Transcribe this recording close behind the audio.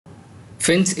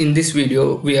Friends, in this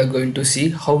video we are going to see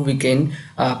how we can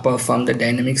perform the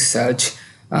dynamic search.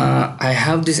 I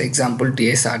have this example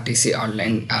TSRTC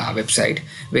online website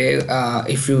where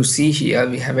if you see here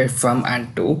we have a from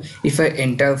and to. If I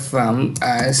enter from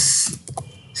as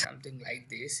something like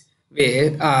this,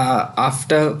 where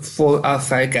after 4 or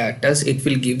 5 characters it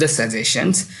will give the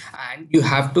suggestions, and you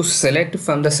have to select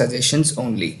from the suggestions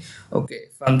only. Okay,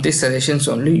 from these suggestions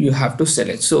only you have to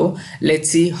select. So let's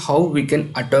see how we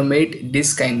can automate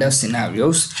this kind of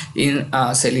scenarios in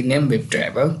Selenium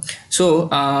WebDriver. So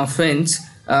friends,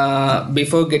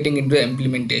 before getting into the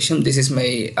implementation, this is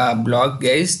my blog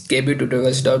guys,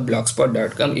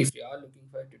 kbtutorials.blogspot.com. If you are looking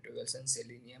for tutorials on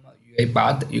Selenium or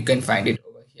UiPath, you can find it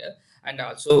over here. And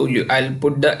also I'll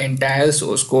put the entire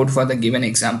source code for the given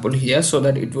example here, so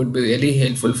that it would be really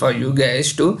helpful for you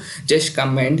guys to just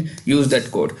come and use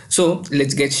that code. So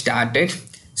let's get started.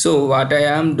 So what I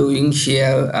am doing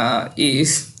here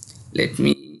is, let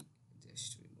me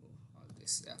just remove all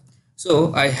this.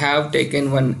 So I have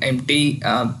taken one empty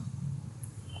 1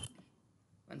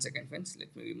 second friends,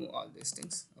 let me remove all these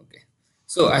things. Okay,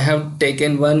 so I have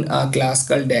taken one class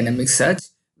called dynamic search,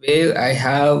 where I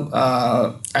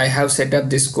have set up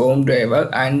this Chrome driver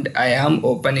and I am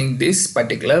opening this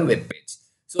particular web page.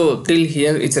 So till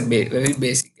here it's a very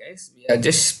basic guys. We are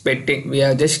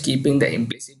just keeping the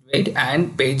implicit wait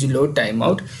and page load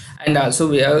timeout, and also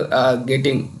we are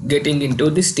getting into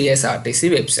this TSRTC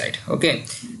website. Okay,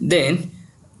 then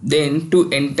to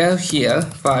enter here,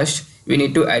 first we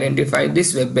need to identify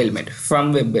this web element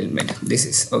from web element. This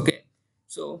is okay.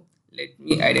 So let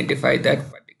me identify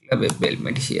that particular web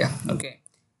element here. Okay,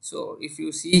 so if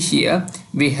you see here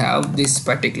we have this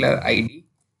particular ID.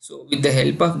 So with the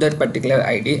help of that particular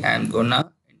ID I am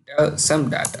gonna enter some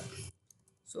data.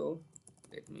 So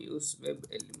let me use web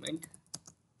element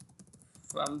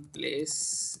from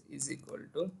place is equal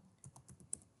to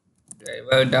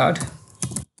driver dot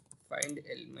find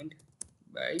element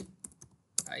by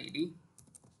id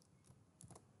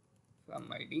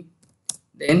from id.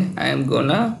 Then I am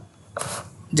gonna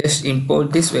just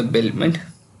import this web element,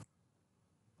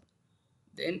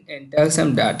 then enter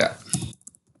some data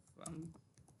from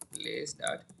place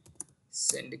dot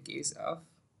send keys of,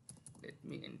 let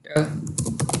me enter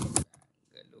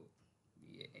Banga.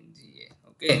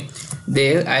 Okay,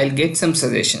 there I'll get some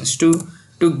suggestions to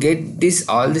get this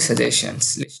all the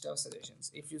suggestions, list of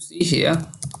suggestions. If you see here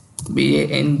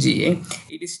Banga,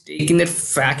 it is taking a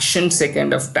fraction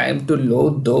second of time to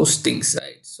load those things,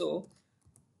 right?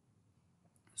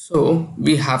 So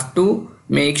we have to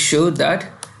make sure that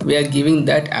we are giving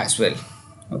that as well.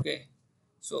 Okay,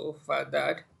 so for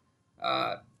that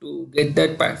to get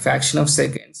that fraction of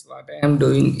seconds, what I am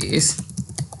doing is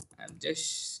I'm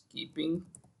just keeping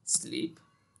sleep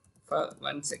for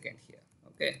 1 second here.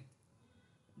 Okay,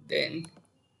 then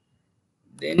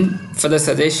for the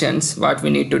suggestions what we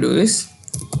need to do is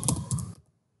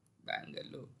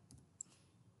Bangalore.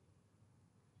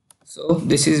 So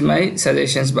this is my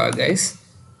suggestions bar guys.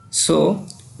 So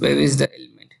where is the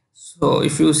element? So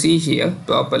if you see here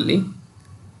properly,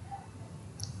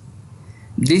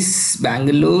 this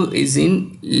Bangalore is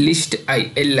in list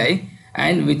li,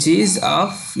 and which is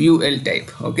of ul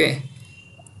type. Okay,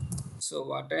 so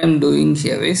what I am doing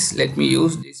here is, let me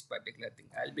use this particular thing.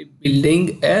 I'll be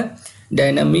building a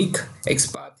dynamic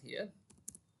XPath here.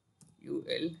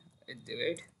 ul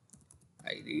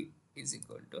id is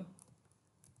equal to,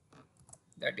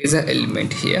 that is an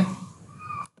element here,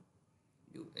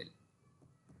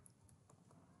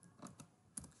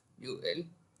 ul.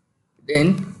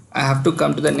 Then I have to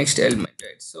come to the next element,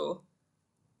 right?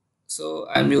 So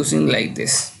I'm using like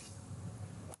this.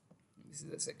 This is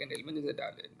the second element, this is the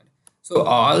target element. So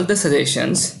all the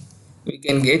suggestions we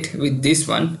can get with this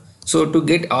one. So to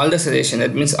get all the suggestions,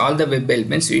 that means all the web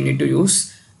elements, we need to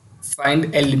use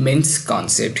findElements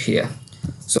concept here.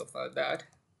 So for that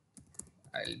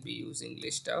I'll be using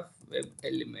list of web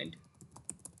element.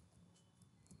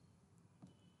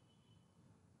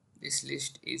 This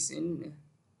list is in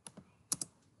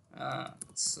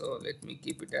so let me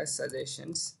keep it as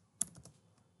suggestions.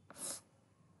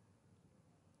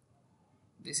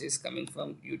 This is coming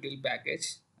from util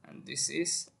package, and this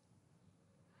is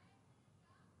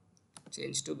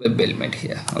changed to web element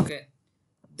here. Okay,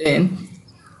 then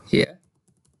here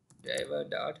driver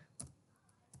dot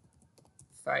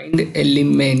find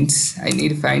elements, I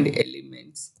need find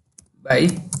elements by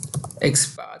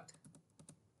XPath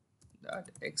dot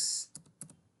x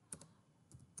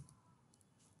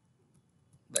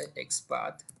by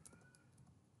XPath.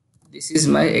 This is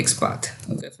my XPath.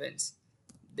 Okay friends,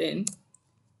 then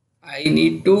I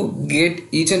need to get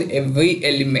each and every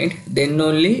element, then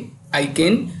only I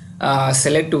can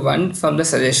select one from the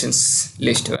suggestions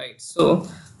list, right? So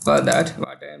for that,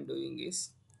 what I am doing is,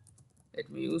 let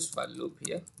me use for loop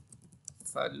here.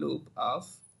 For loop of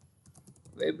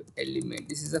web element.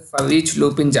 This is a for each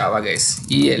loop in Java, guys.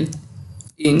 El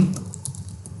in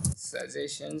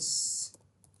suggestions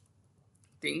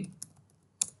thing.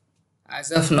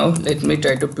 As of now, let me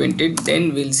try to print it.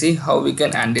 Then we'll see how we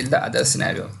can handle the other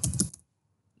scenario.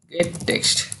 Get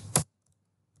text.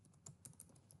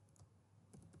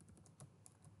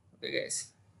 Okay,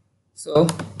 guys. So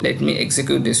let me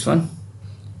execute this one.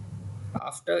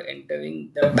 After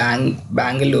entering the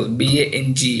Bangalore Banga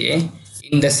in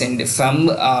the send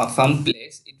from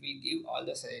place, it will give all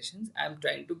the suggestions. I'm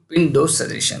trying to pin those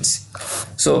suggestions.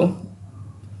 So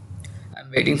I'm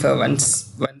waiting for 1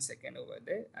 second over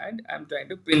there, and I'm trying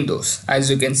to pin those, as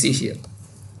you can see here.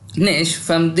 Next,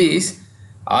 from this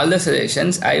all the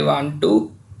suggestions, I want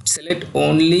to select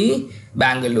only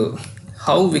Bangalore.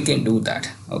 How we can do that?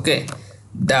 Okay,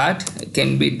 that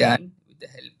can be done with the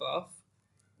help of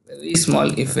very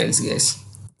small if else, guys.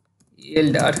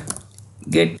 El dot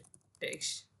get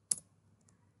text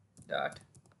dot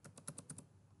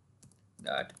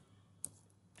dot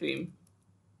trim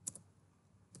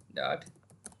dot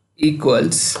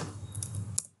equals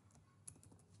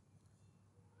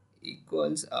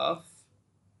of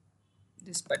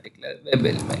this particular web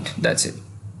element. That's it.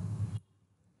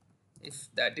 If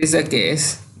that is the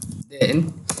case,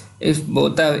 then if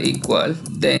both are equal,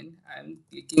 then I'm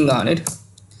clicking on it.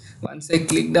 Once I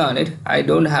clicked on it, I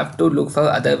don't have to look for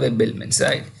other web elements,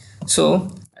 right? So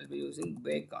I'll be using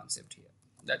break concept here.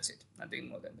 That's it, nothing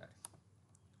more than that.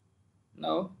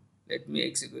 Now let me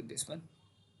execute this one.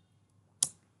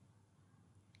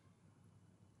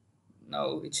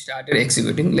 Now it started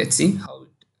executing. Let's see how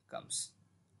it comes.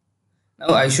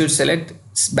 Now I should select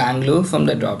Bangalore from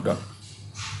the drop down.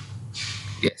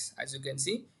 Yes, as you can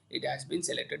see, it has been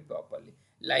selected properly.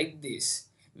 Like this,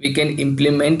 we can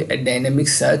implement a dynamic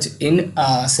search in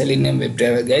Selenium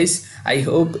WebDriver, guys. I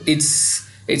hope it's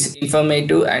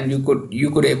informative and you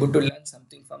could able to learn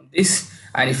something from this.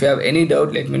 And if you have any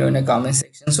doubt, let me know in the comment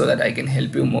section so that I can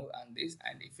help you more on this.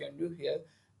 And if you are new here,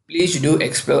 please do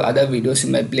explore other videos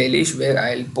in my playlist where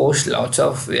I'll post lots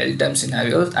of real-time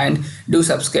scenarios, and do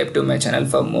subscribe to my channel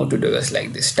for more tutorials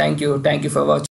like this. Thank you for watching.